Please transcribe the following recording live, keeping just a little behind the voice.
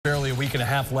week and a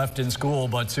half left in school,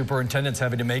 but superintendent's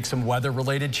having to make some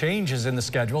weather-related changes in the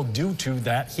schedule due to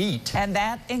that heat. And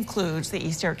that includes the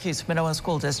East Syracuse-Minoa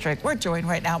School District. We're joined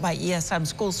right now by ESM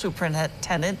School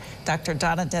Superintendent, Dr.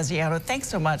 Donna DeSiato. Thanks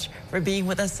so much for being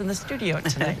with us in the studio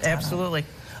tonight. Absolutely.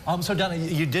 So Donna,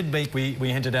 you did make, we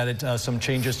hinted at it, some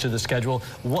changes to the schedule.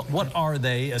 What are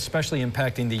they, especially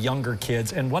impacting the younger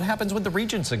kids, and what happens with the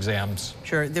Regents exams?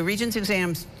 Sure, the Regents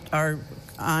exams are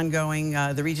ongoing.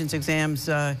 The Regents exams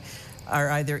are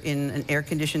either in an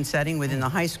air-conditioned setting within the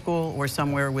high school or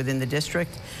somewhere within the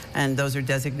district, and those are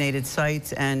designated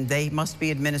sites, and they must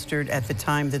be administered at the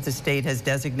time that the state has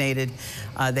designated.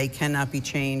 They cannot be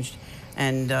changed.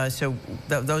 And so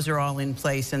those are all in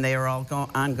place, and they are all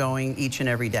ongoing each and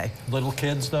every day. Little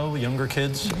kids, though, younger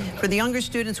kids? For the younger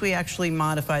students, we actually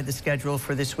modified the schedule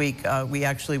for this week. We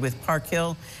actually, with Park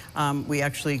Hill, we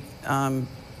actually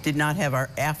did not have our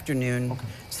afternoon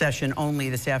session only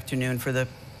this afternoon for the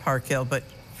Park Hill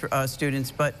for,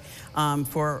 students. But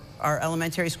for our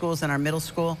elementary schools and our middle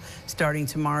school, starting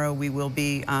tomorrow, we will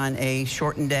be on a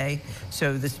shortened day.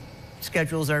 So this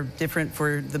schedules are different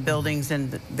for the buildings,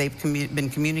 and they've been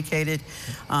communicated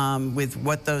with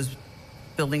what those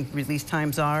building release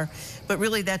times are. But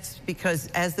really that's because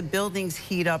as the buildings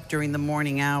heat up during the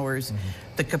morning hours,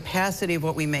 the capacity of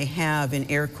what we may have in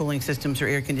air cooling systems or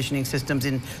air conditioning systems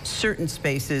in certain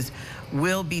spaces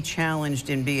will be challenged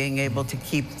in being able to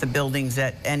keep the buildings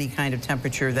at any kind of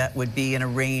temperature that would be in a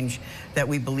range that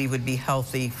we believe would be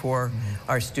healthy for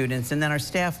our students. And then our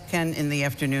staff can, in the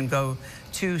afternoon, go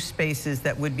to spaces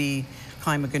that would be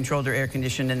climate controlled or air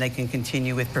conditioned, and they can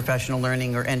continue with professional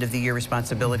learning or end of the year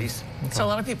responsibilities. So a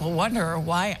lot of people wonder,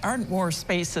 why aren't more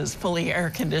spaces fully air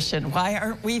conditioned? Why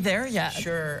aren't we there yet?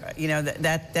 Sure, you know,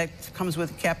 that comes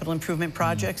with capital improvement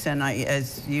projects, and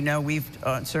as you know, we've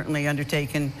certainly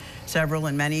undertaken several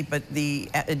and many, but the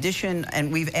addition,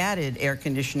 and we've added air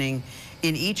conditioning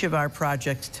in each of our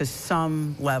projects to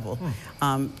some level.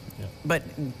 But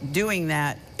doing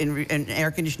that and air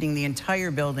conditioning the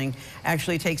entire building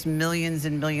actually takes millions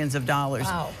and millions of dollars,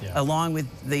 along with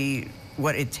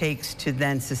what it takes to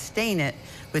then sustain it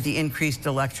with the increased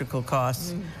electrical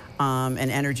costs and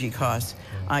energy costs.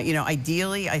 You know,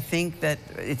 ideally, I think that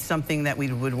it's something that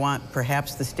we would want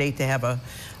perhaps the state to have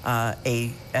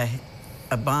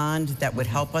a bond that would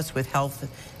help us with health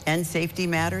and safety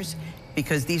matters,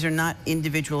 because these are not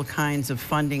individual kinds of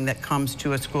funding that comes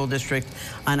to a school district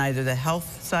on either the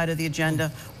health side of the agenda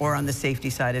or on the safety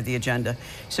side of the agenda.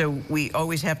 So we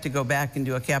always have to go back and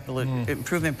do a capital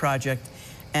improvement project,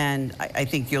 and I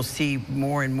think you'll see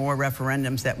more and more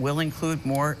referendums that will include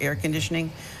more air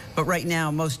conditioning. But right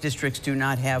now, most districts do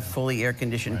not have fully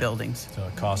air-conditioned buildings. It's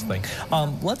a cost thing.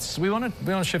 We want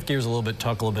to shift gears a little bit,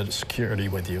 talk a little bit of security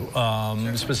with you,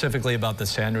 specifically about the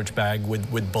sandwich bag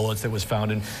with bullets that was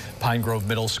found in Pine Grove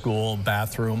Middle School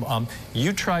bathroom.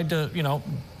 You tried to, you know,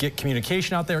 get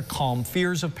communication out there, calm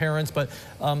fears of parents, but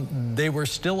they were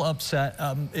still upset.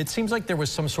 It seems like there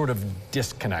was some sort of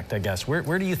disconnect, I guess.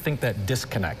 Where do you think that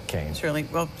disconnect came? Certainly.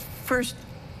 Well, first,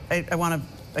 I want to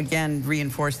again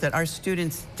reinforce that our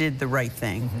students did the right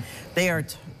thing. They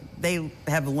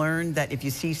have learned that if you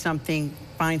see something,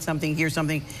 find something, hear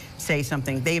something, say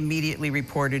something. They immediately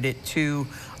reported it to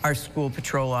our school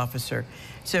patrol officer.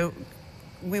 So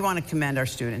we want to commend our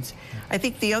students. I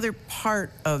think the other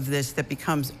part of this that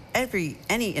becomes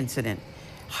any incident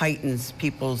heightens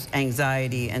people's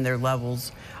anxiety and their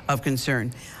levels of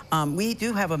concern. We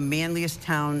do have a manliest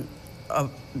town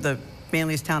of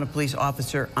police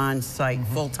officer on site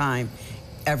full-time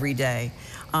every day.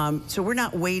 So we're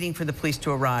not waiting for the police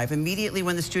to arrive. Immediately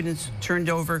when the students turned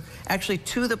over, actually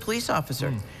to the police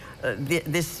officer,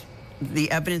 the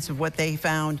evidence of what they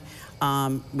found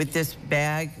with this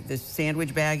bag, this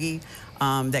sandwich baggie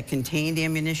that contained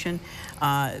ammunition,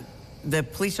 the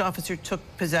police officer took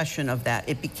possession of that.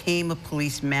 It became a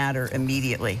police matter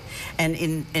immediately. And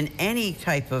in any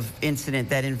type of incident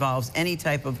that involves any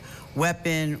type of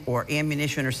weapon or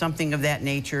ammunition or something of that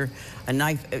nature, a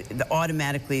knife,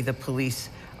 automatically the police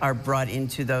are brought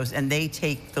into those, and they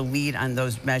take the lead on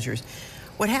those measures.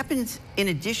 What happens in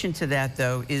addition to that,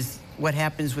 though, is what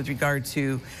happens with regard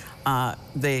to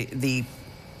the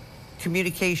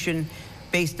communication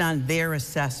based on their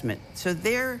assessment. So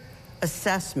their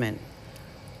assessment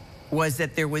was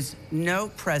that there was no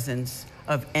presence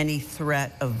of any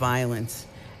threat of violence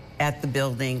at the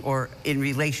building or in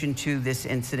relation to this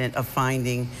incident of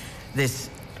finding these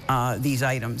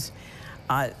items.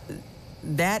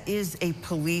 That is a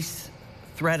police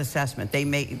threat assessment.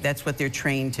 That's what they're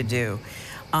trained to do.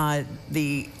 At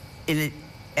the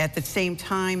same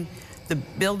time, the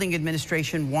building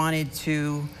administration wanted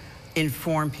to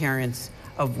inform parents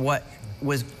of what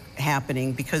was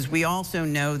happening, because we also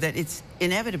know that it's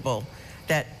inevitable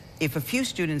that if a few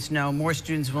students know, more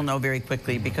students will know very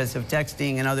quickly because of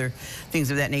texting and other things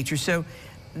of that nature. So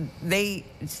they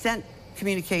sent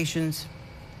communications,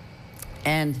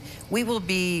 and we will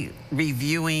be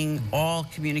reviewing all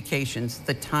communications,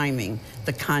 the timing,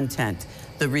 the content,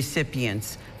 the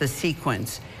recipients, the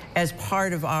sequence, as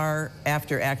part of our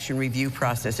after-action review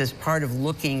process, as part of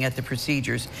looking at the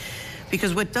procedures.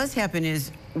 Because what does happen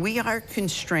is we are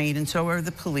constrained, and so are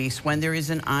the police, when there is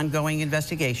an ongoing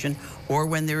investigation or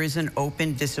when there is an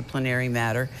open disciplinary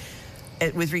matter,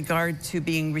 with regard to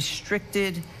being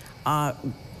restricted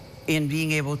in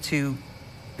being able to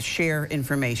share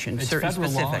information. It's certain federal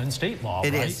specific law and state law,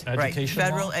 It right? is, Education right.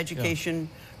 Federal law? Education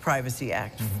Privacy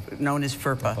Act, known as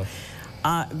FERPA.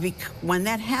 When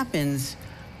that happens,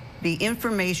 the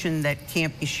information that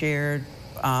can't be shared,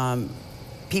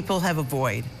 people have a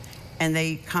void, and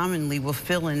they commonly will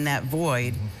fill in that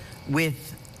void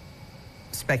with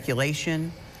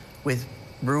speculation, with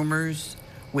rumors,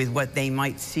 with what they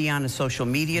might see on a social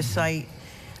media site.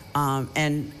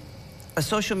 And a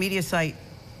social media site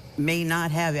may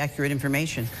not have accurate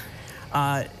information.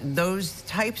 Those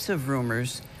types of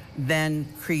rumors then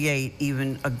create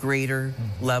even a greater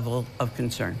level of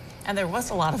concern. And there was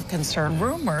a lot of concern,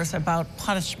 rumors about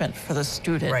punishment for the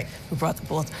student who brought the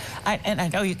bullets. And I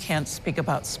know you can't speak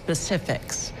about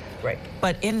specifics. Right.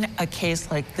 But in a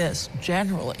case like this,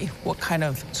 generally, what kind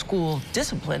of school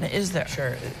discipline is there?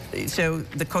 Sure. So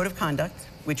the Code of Conduct,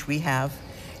 which we have,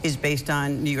 is based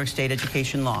on New York State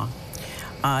education law.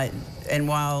 And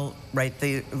while,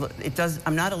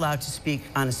 I'm not allowed to speak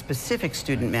on a specific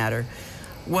student matter,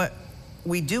 what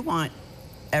we do want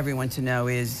everyone to know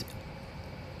is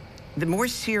the more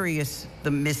serious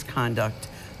the misconduct,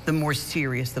 the more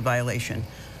serious the violation.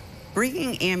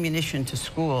 Bringing ammunition to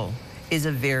school is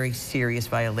a very serious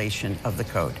violation of the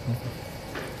code.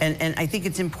 And I think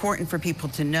it's important for people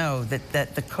to know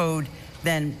that the code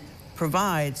then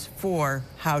provides for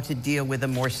how to deal with a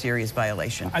more serious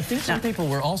violation. I think some people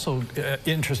were also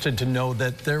interested to know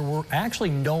that there were actually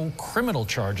no criminal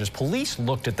charges. Police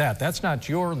looked at that. That's not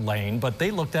your lane, but they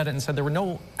looked at it and said there were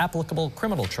no applicable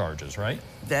criminal charges, right?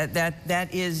 That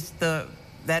is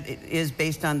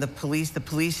based on the police. The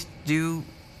police do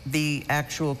the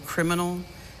actual criminal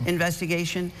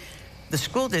investigation. The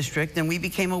school district, and we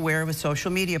became aware of a social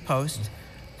media post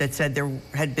that said there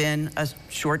had been a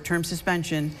short-term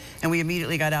suspension, and we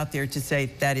immediately got out there to say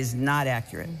that is not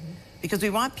accurate. Because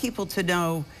we want people to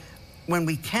know when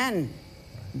we can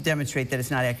demonstrate that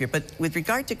it's not accurate. But with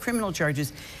regard to criminal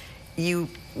charges, you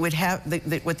would have,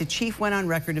 what the chief went on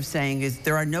record of saying is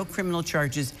there are no criminal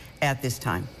charges at this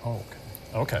time. Oh,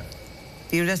 okay.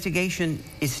 The investigation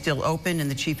is still open,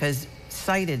 and the chief has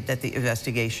cited that the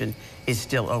investigation is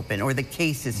still open, or the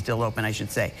case is still open, I should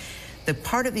say. The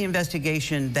part of the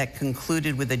investigation that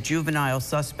concluded with a juvenile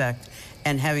suspect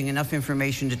and having enough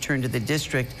information to turn to the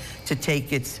district to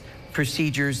take its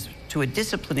procedures to a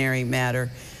disciplinary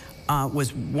matter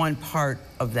was one part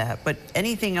of that. But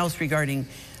anything else regarding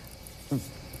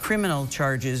criminal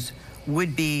charges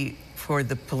would be for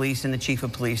the police and the chief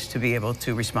of police to be able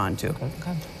to respond to.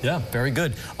 Okay. Yeah, very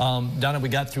good. Donna, we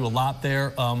got through a lot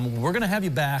there. We're going to have you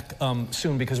back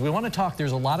soon because we want to talk.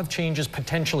 There's a lot of changes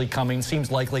potentially coming, seems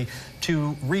likely,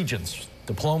 to regents,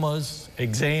 diplomas,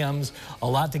 exams, a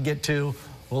lot to get to.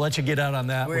 We'll let you get out on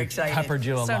that. We're excited. Peppered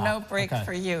you a lot. So no break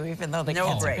for you, even though the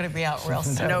kids are going to be out real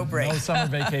soon. No break. No summer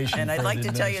vacation. And I'd like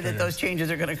to tell you that those changes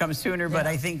are going to come sooner, but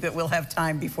I think that we'll have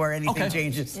time before anything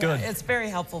changes. Good. It's very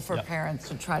helpful for parents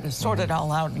to try to sort it all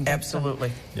out and get some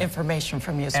information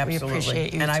from you. So we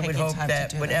appreciate you and I taking would hope time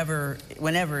that to do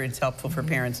whenever it's helpful for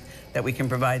parents, that we can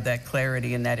provide that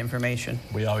clarity and that information.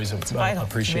 We always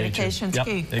appreciate you. Communication's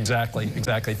key. Exactly.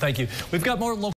 Thank you. We've got more local